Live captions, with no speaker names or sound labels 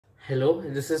Hello,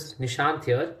 this is Nishant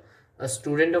here, a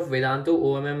student of Vedantu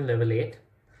OMM level 8,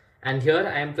 and here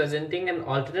I am presenting an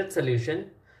alternate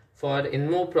solution for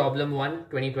INMO problem 1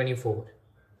 2024.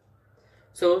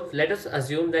 So let us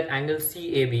assume that angle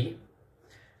CAB,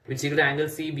 which is equal to angle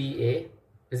CBA,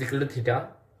 is equal to theta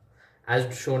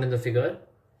as shown in the figure,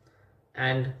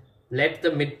 and let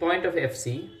the midpoint of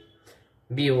FC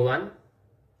be O1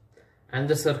 and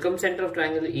the circumcenter of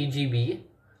triangle EGB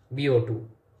be O2.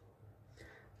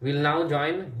 We'll now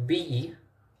join BE,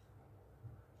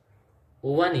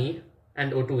 O1E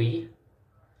and O2E,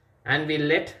 and we'll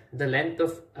let the length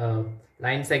of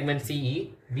line segment CE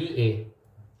be A.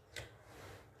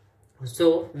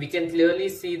 So we can clearly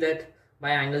see that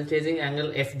by angle chasing, angle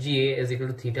FGA is equal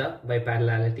to theta by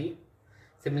parallelity.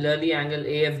 Similarly, angle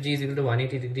AFG is equal to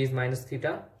 180 degrees minus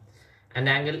theta, and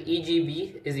angle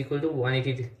EGB is equal to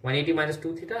 180 minus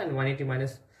 2 theta and 180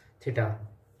 minus theta.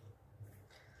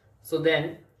 So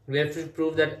then we have to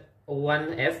prove that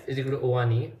O1F is equal to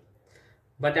O1E,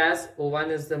 but as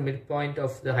O1 is the midpoint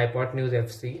of the hypotenuse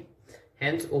FC,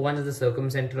 hence O1 is the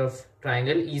circumcenter of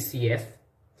triangle ECF,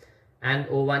 and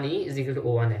O1E is equal to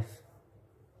O1F.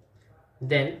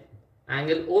 Then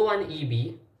angle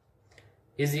O1EB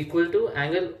is equal to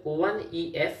angle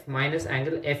O1EF minus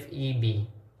angle FEB.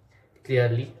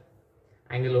 Clearly,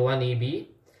 angle O1EB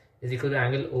is equal to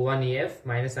angle O1EF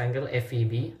minus angle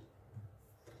FEB,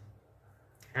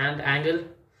 and angle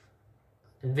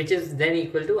which is then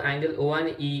equal to angle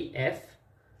O1EF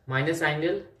minus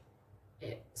angle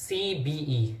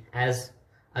CBE, as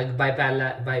by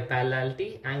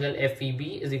parallelity angle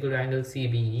FEB is equal to angle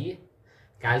CBE.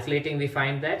 Calculating, we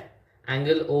find that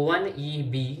angle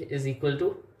O1EB is equal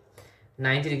to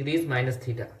 90 degrees minus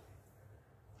theta.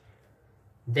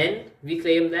 Then we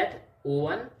claim that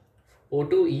O1,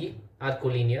 O2E are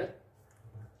collinear,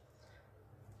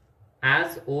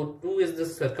 as O2 is the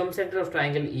circumcenter of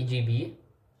triangle EGB.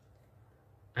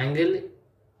 Angle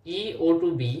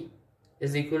EO2B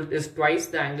is twice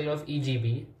the angle of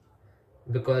EGB,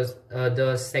 because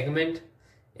the segment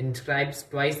inscribes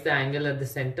twice the angle at the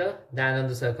center than on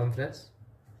the circumference.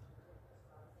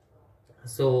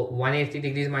 So 180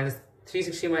 degrees minus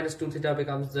 360 minus 2 theta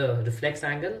becomes the reflex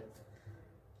angle,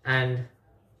 and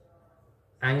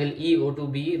angle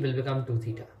EO2B will become 2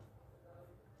 theta.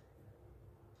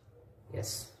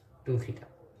 Yes, 2 theta.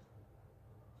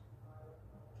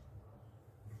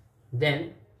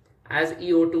 Then as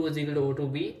EO2 is equal to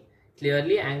O2B,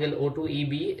 clearly angle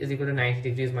O2EB is equal to 90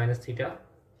 degrees minus theta.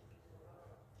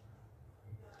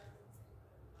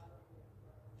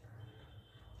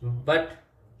 But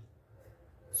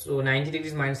so 90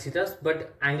 degrees minus theta,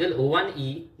 but angle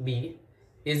O1EB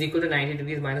is equal to 90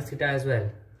 degrees minus theta as well.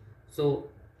 So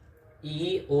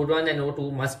E, O1 and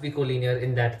O2 must be collinear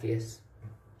in that case.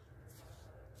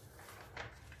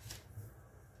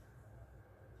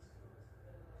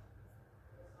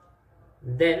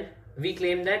 Then we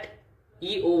claim that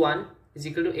EO1 is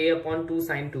equal to A upon 2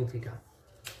 sine 2 theta.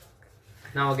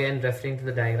 Now again referring to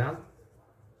the diagram,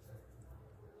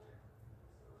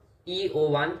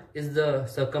 EO1 is the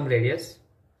circumradius,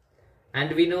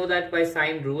 and we know that by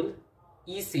sine rule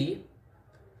EC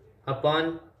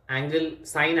upon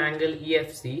sine angle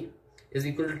EFC is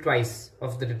equal to twice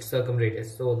of the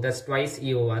circumradius, so that's twice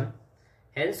EO1.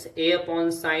 Hence A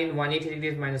upon sine 180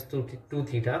 degrees minus 2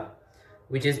 theta,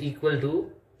 which is equal to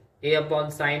A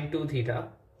upon sine 2 theta,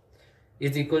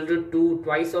 is equal to 2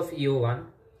 twice of EO1.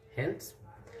 Hence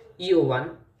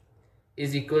EO1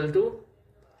 is equal to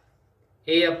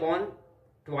A upon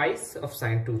twice of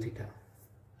sine 2 theta,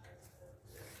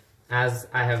 as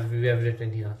we have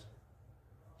written here.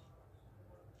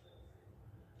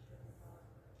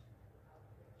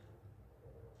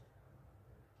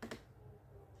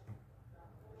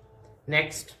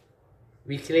 Next,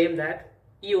 we claim that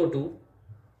EO2,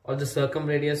 or the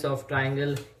circumradius of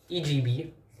triangle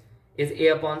EGB, is A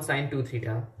upon sine 2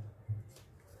 theta.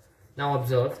 Now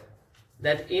observe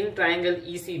that in triangle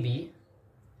ECB,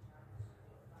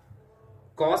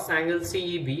 cos angle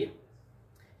CEB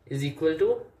is equal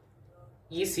to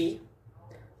EC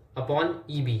upon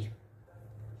EB,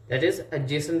 that is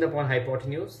adjacent upon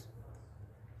hypotenuse.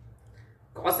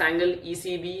 Cos angle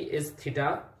ECB is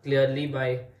theta, clearly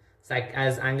by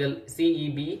as angle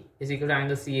CEB is equal to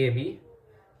angle CAB.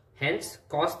 Hence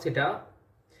cos theta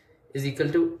is equal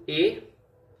to A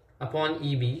upon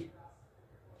EB.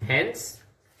 Hence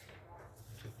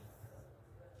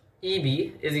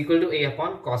EB is equal to A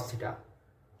upon cos theta,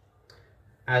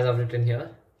 as I've written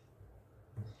here.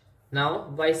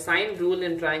 Now by sine rule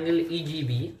in triangle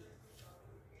EGB,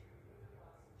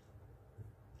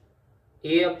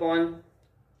 A upon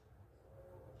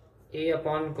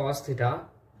cos theta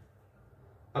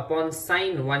upon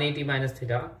sine 180 minus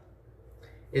theta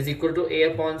is equal to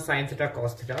A upon sine theta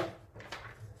cos theta.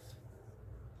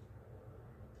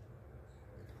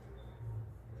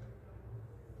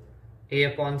 A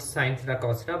upon sine theta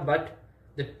cos theta, but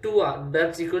the 2r,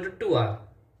 that's equal to 2r.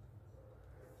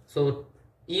 So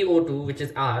EO2, which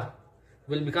is r,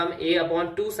 will become A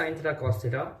upon 2 sine theta cos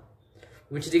theta,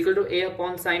 which is equal to A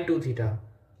upon sine 2 theta.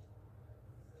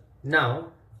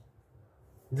 Now,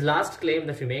 the last claim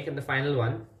that we make and the final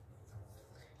one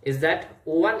is that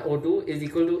O1 O2 is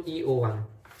equal to EO1,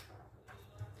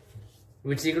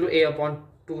 which is equal to A upon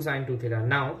 2 sine 2 theta.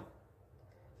 Now,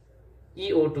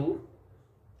 EO2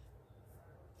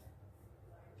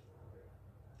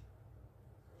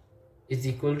 is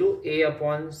equal to A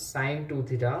upon sine 2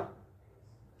 theta,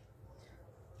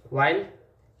 while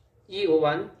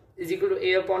EO1 is equal to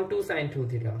A upon 2 sine 2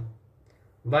 theta.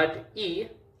 But E,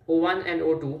 O1 and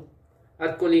O2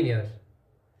 are collinear.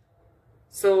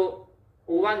 So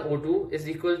O1 O2 is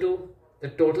equal to the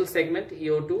total segment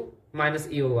EO2 minus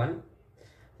EO1,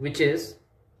 which is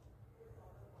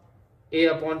A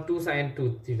upon 2 sine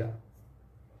 2 theta,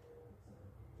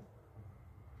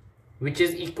 which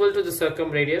is equal to the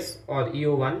circumradius or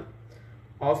EO1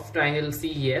 of triangle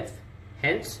CEF.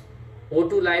 Hence,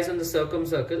 O2 lies on the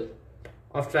circumcircle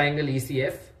of triangle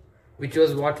ECF, which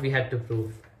was what we had to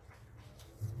prove.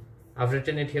 I've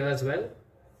written it here as well.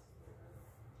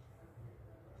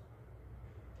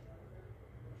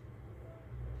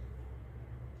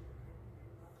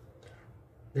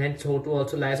 Hence, O2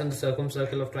 also lies on the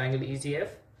circumcircle of triangle ECF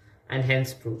and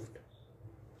hence proved.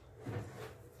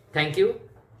 Thank you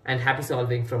and happy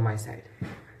solving from my side.